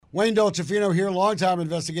Wayne Dolcefino here, longtime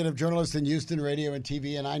investigative journalist in Houston radio and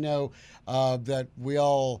TV, and I know that we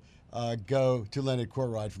all go to Leonard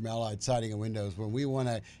Courtright from Allied Siding and Windows when we want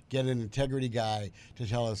to get an integrity guy to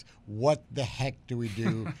tell us what the heck do we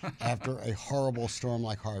do after a horrible storm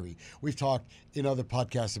like Harvey. We've talked in other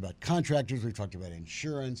podcasts about contractors, we've talked about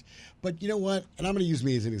insurance, but you know what? And I'm going to use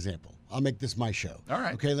me as an example. I'll make this my show. All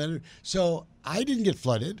right. Okay, Leonard? So I didn't get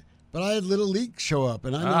flooded. But I had little leaks show up,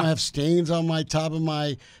 and I now have stains on my top of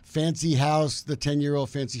my fancy house, the 10-year-old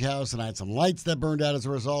fancy house, and I had some lights that burned out as a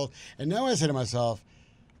result. And now I say to myself,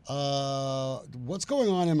 what's going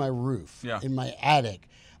on in my roof, in my attic?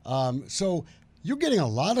 So you're getting a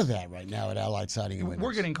lot of that right now at Allied Siding and Windows.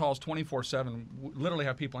 We're getting calls 24/7. We literally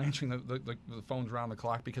have people answering the phones around the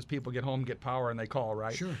clock because people get home, get power, and they call,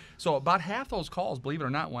 right? Sure. So about half those calls, believe it or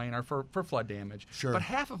not, Wayne, are for flood damage. Sure. But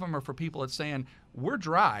half of them are for people that's saying, we're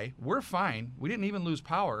dry, we're fine, we didn't even lose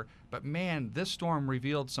power, but man, this storm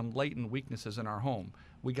revealed some latent weaknesses in our home.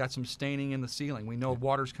 We got some staining in the ceiling. We know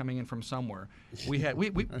water's coming in from somewhere. We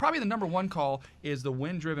probably the number one call is the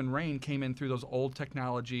wind-driven rain came in through those old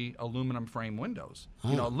technology aluminum frame windows.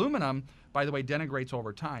 You know, aluminum, by the way, denigrates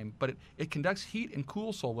over time, but it conducts heat and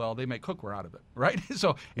cools so well they make cookware out of it, right?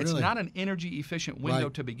 So it's not an energy efficient window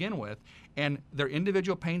to begin with, and they're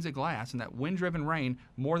individual panes of glass, and that wind-driven rain,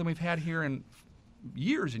 more than we've had here in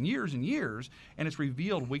years and years and years, and it's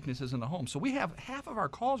revealed weaknesses in the home. So we have half of our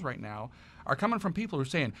calls right now are coming from people who are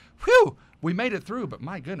saying, whew, we made it through, but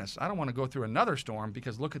my goodness, I don't want to go through another storm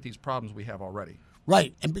because look at these problems we have already.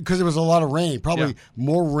 Right, and because there was a lot of rain, probably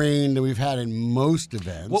more rain than we've had in most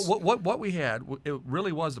events. What we had, it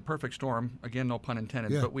really was the perfect storm, again, no pun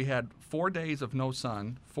intended, but we had 4 days of no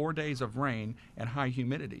sun, 4 days of rain, and high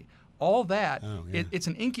humidity. All that, it's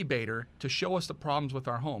an incubator to show us the problems with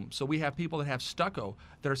our home. So we have people that have stucco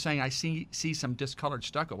that are saying, I see some discolored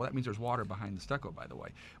stucco. Well, that means there's water behind the stucco, by the way.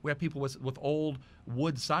 We have people with old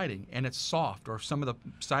wood siding, and it's soft, or some of the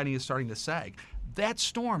siding is starting to sag. That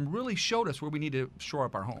storm really showed us where we need to shore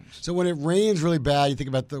up our homes. So when it rains really bad, you think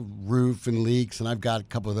about the roof and leaks, and I've got a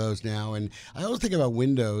couple of those now. And I always think about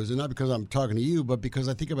windows, and not because I'm talking to you, but because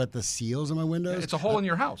I think about the seals on my windows. It's a hole in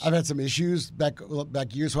your house. I've had some issues back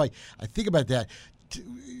years, so I think about that.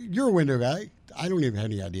 You're a window guy. I don't even have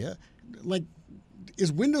any idea. Like,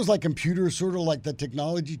 is Windows like computers, sort of like the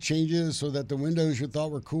technology changes so that the windows you thought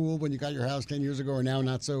were cool when you got your house 10 years ago are now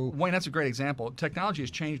not so? Wayne, that's a great example. Technology has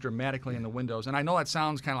changed dramatically in the windows, and I know that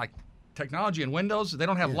sounds kind of like technology in Windows. They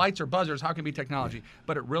don't have lights or buzzers. How can it be technology?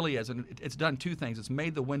 But it really is, and it's done two things. It's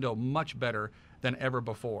made the window much better than ever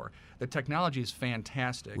before. The technology is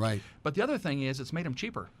fantastic. Right. But the other thing is it's made them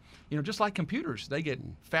cheaper. You know, just like computers, they get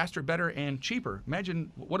faster, better, and cheaper. Imagine,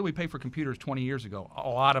 what did we pay for computers 20 years ago? A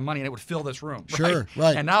lot of money, and it would fill this room. Sure,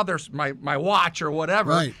 right. And now there's my watch or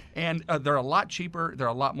whatever, right. And they're a lot cheaper. They're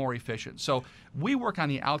a lot more efficient. So we work on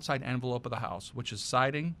the outside envelope of the house, which is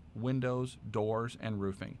siding, windows, doors, and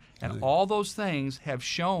roofing. And all those things have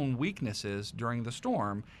shown weaknesses during the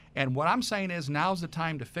storm. And what I'm saying is now's the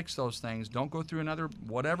time to fix those things. Don't go through another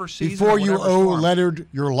whatever season. Before you owe storm. Leonard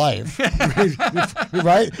your life,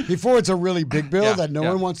 right? Before it's a really big bill that no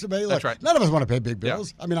one wants to pay. That's right. None of us want to pay big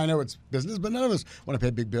bills. I mean, I know it's business, but none of us want to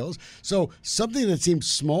pay big bills. So something that seems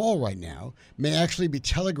small right now may actually be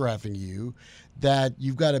telegraphing you that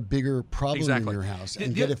you've got a bigger problem in your house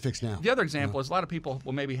and get it fixed now. The other example is a lot of people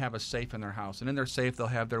will maybe have a safe in their house, and in their safe they'll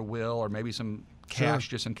have their will or maybe some cash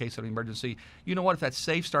just in case of an emergency. You know what? If that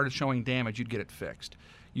safe started showing damage, you'd get it fixed.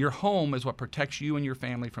 Your home is what protects you and your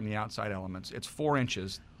family from the outside elements. It's 4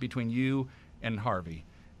 inches between you and Harvey.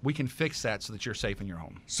 We can fix that so that you're safe in your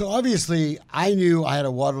home. So obviously, I knew I had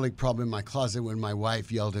a water leak problem in my closet when my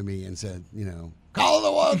wife yelled at me and said, you know, call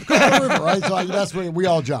the river, right? So that's where we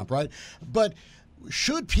all jump, right? But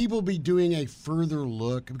should people be doing a further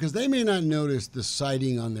look? Because they may not notice the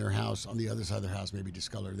siding on their house, on the other side of their house may be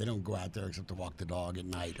discolored. They don't go out there except to walk the dog at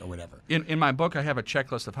night or whatever. In my book, I have a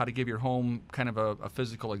checklist of how to give your home kind of a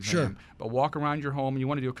physical exam. Sure. But walk around your home, and you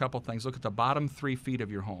want to do a couple things. Look at the bottom 3 feet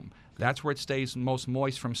of your home. That's where it stays most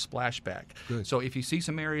moist from splashback. Good. So if you see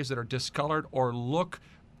some areas that are discolored or look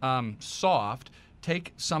soft,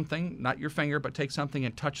 take something, not your finger, but take something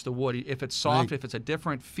and touch the wood. If it's soft, if it's a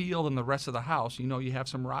different feel than the rest of the house, you know you have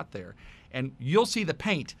some rot there. And you'll see the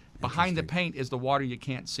paint. Behind the paint is the water you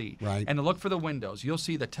can't see. Right. And to look for the windows. You'll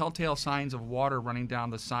see the telltale signs of water running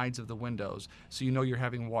down the sides of the windows, so you know you're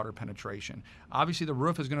having water penetration. Obviously, the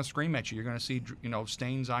roof is going to scream at you. You're going to see, you know,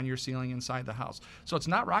 stains on your ceiling inside the house. So it's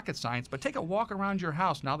not rocket science, but take a walk around your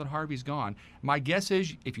house now that Harvey's gone. My guess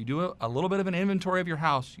is if you do a little bit of an inventory of your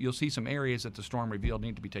house, you'll see some areas that the storm revealed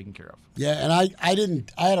need to be taken care of. Yeah, and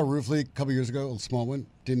I had a roof leak a couple years ago, a small one,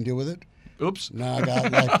 didn't deal with it. Oops. No, I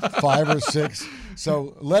got like 5 or 6.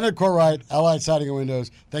 So Leonard Courtright, Allied Siding and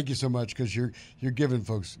Windows, thank you so much because you're giving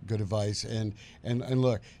folks good advice. And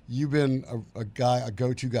look, you've been a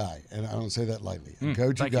go-to guy, and I don't say that lightly, a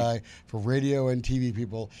go-to guy for radio and TV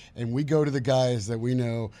people. And we go to the guys that we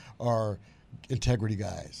know are integrity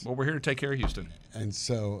guys. Well, we're here to take care of Houston. And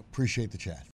so appreciate the chat.